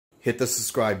hit the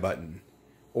subscribe button.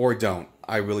 Or don't.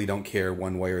 I really don't care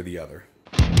one way or the other.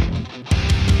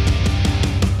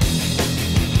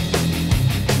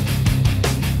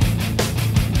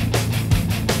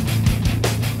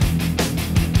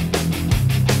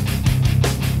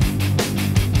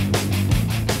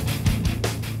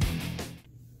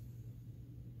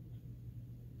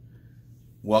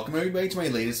 Welcome everybody to my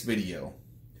latest video.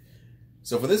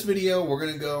 So for this video, we're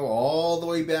going to go all the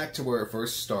way back to where it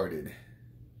first started.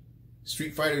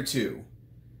 Street Fighter 2.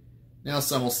 Now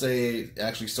some will say it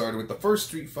actually started with the first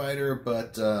Street Fighter,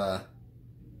 but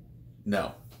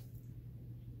no.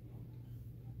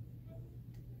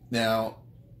 Now,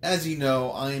 as you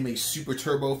know, I am a Super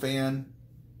Turbo fan.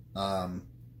 I'm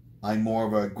more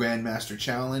of a Grandmaster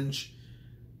Challenge,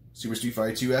 Super Street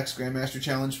Fighter 2X Grandmaster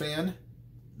Challenge fan.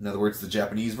 In other words, the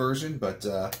Japanese version, but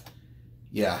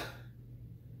yeah.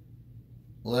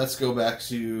 Let's go back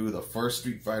to the first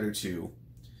Street Fighter 2.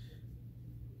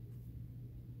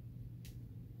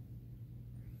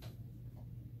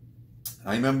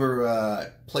 I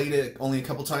remember played it only a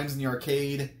couple times in the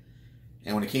arcade,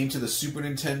 and when it came to the Super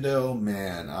Nintendo,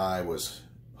 man, I was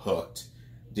hooked.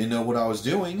 Didn't know what I was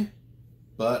doing,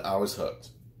 but I was hooked.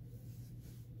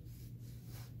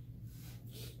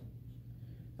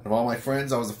 Out of all my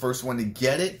friends, I was the first one to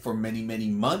get it for many, many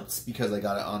months because I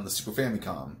got it on the Super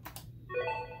Famicom.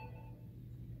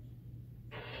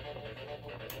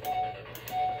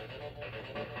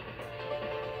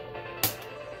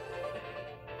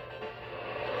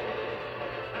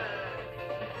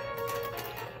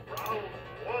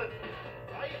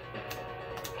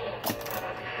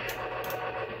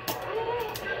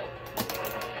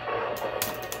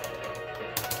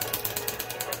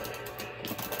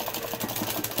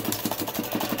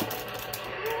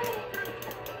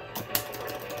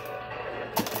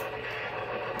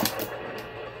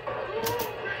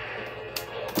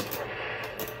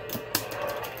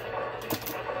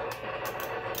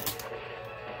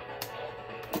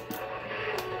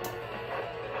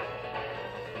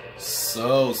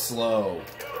 So slow.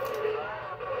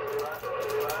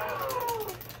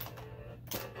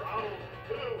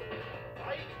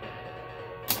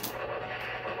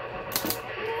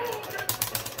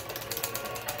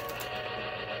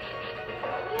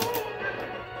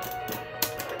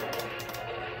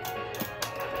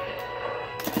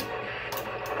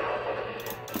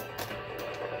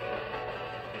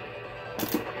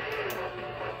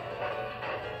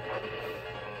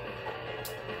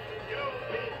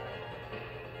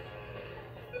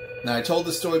 Now, I told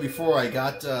this story before. I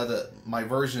got my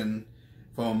version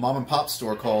from a mom and pop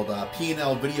store called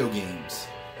P&L Video Games.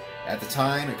 At the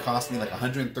time, it cost me like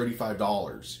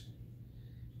 $135.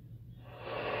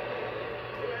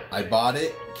 I bought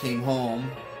it, came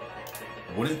home,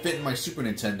 wouldn't fit in my Super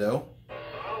Nintendo,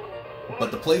 but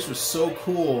the place was so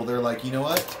cool, they're like, you know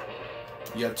what?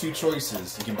 You have two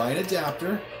choices. You can buy an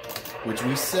adapter, which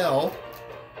we sell,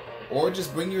 or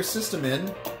just bring your system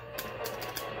in,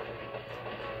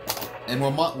 and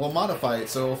we'll modify it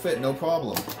so it'll fit, no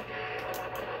problem.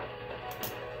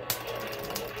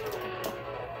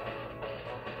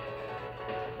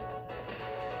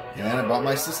 And I brought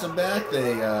my system back.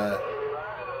 They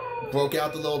broke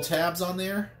out the little tabs on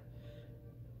there.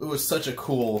 It was such a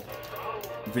cool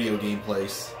video game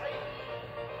place.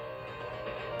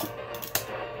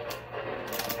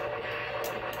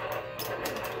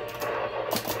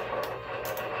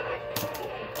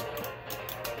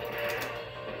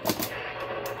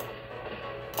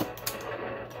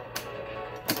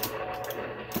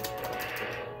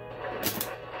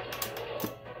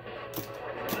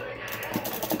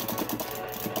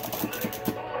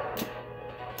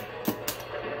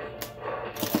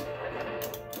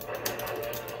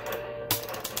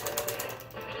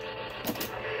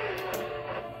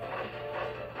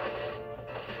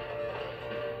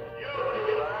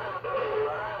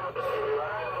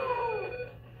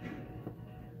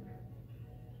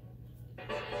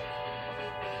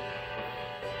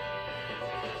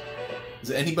 Does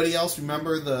anybody else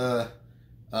remember the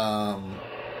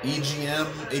EGM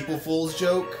April Fool's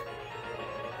joke?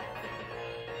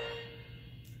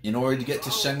 In order to get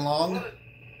to Shenlong?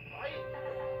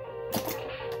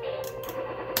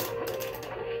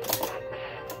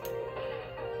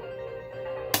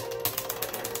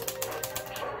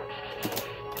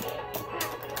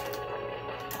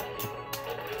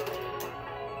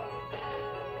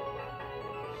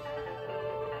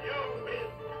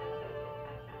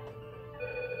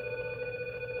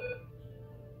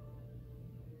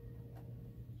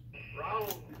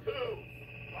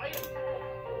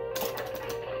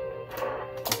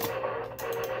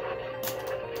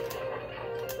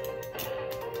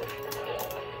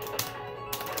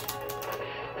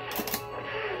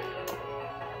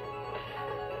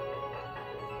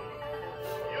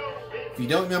 you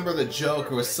don't remember the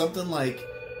joke, it was something like,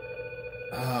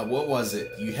 what was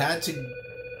it? You had to...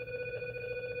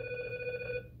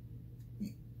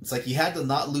 It's like you had to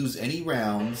not lose any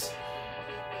rounds,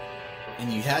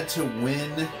 and you had to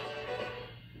win...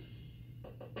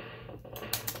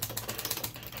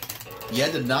 You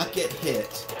had to not get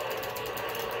hit,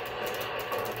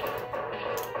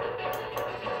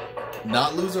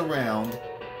 not lose a round,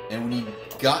 and when you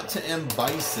got to M.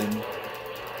 Bison,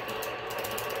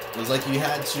 it was like you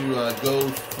had to go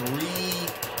three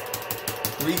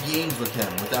games with him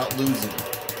without losing.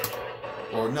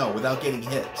 Or no, without getting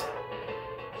hit.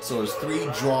 So it was 3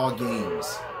 draw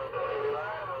games.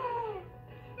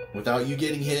 Without you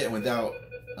getting hit and without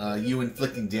you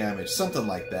inflicting damage. Something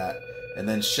like that. And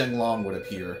then Shenlong would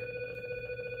appear.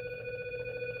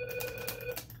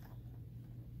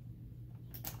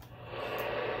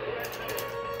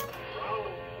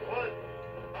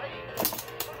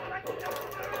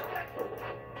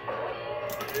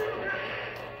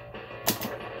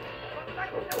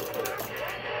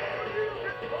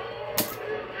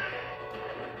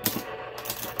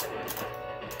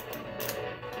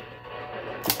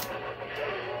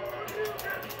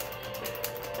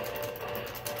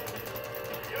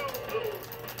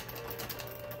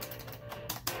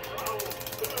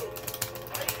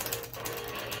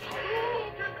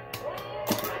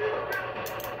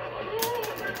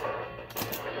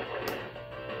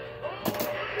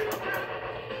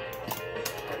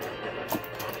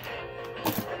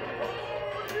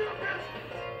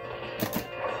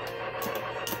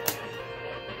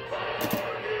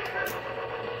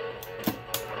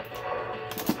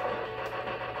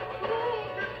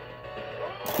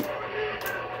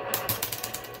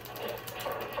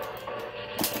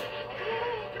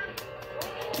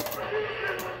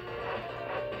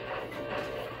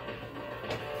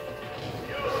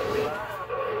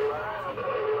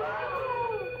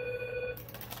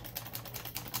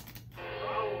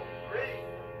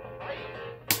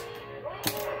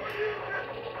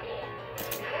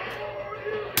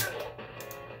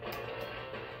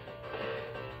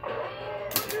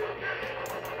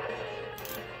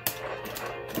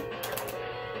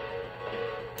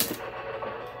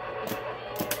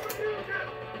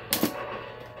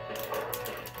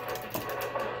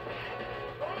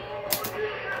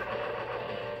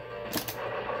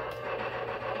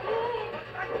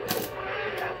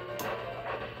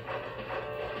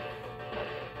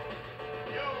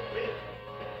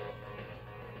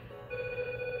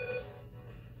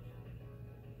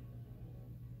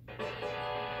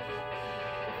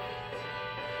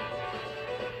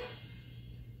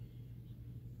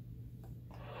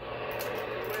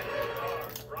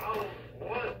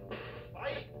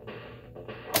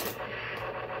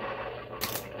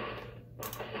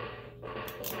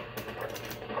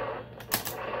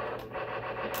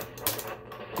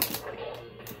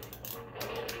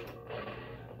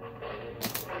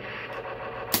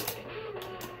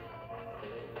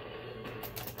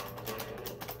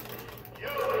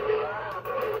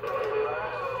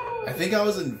 I think I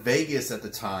was in Vegas at the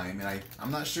time, and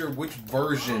I'm not sure which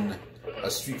version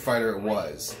of Street Fighter it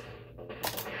was.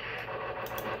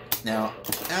 Now,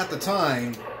 at the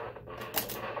time,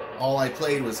 all I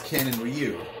played was Ken and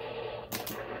Ryu.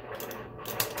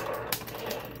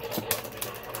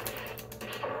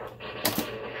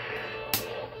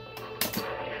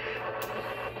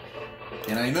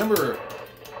 And I remember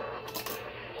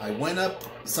I went up,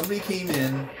 somebody came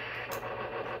in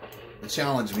to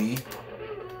challenge me,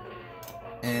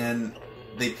 and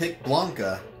they picked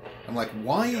Blanca. I'm like,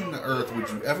 why on earth would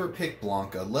you ever pick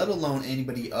Blanca, let alone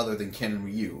anybody other than Ken and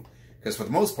Ryu? Because for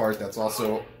the most part, that's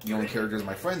also the only characters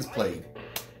my friends played.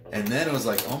 And then it was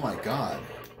like, oh my god,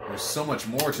 there's so much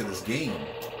more to this game.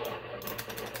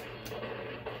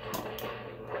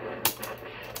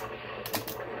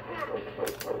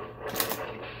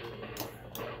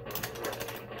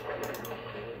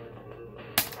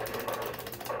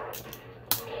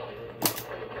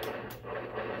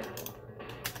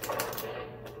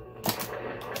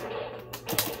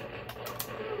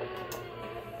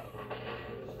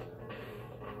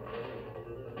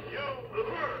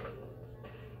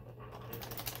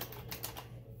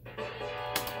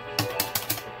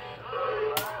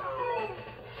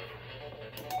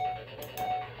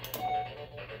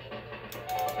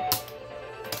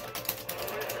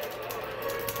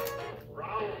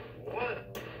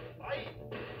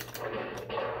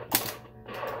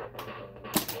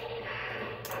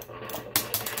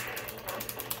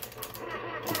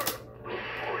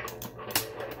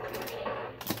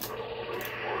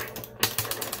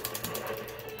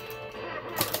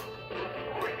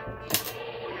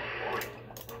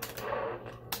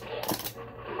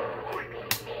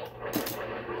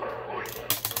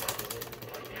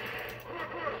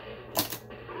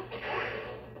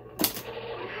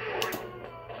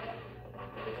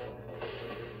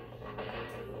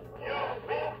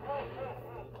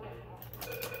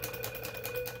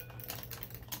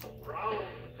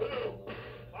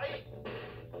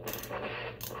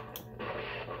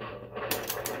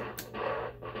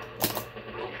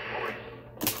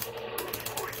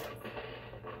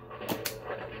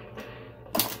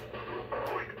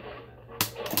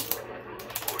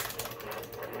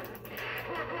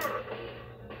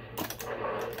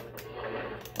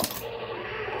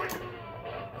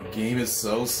 Game is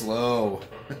so slow.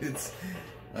 It's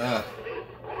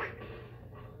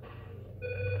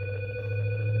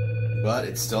but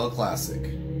it's still a classic.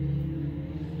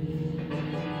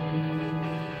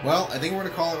 Well, I think we're gonna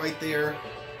call it right there.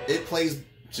 It plays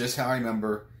just how I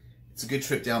remember. It's a good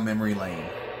trip down memory lane.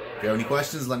 If you have any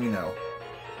questions, let me know.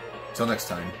 Until next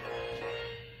time.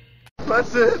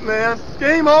 That's it, man.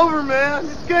 Game over, man.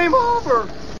 It's game over.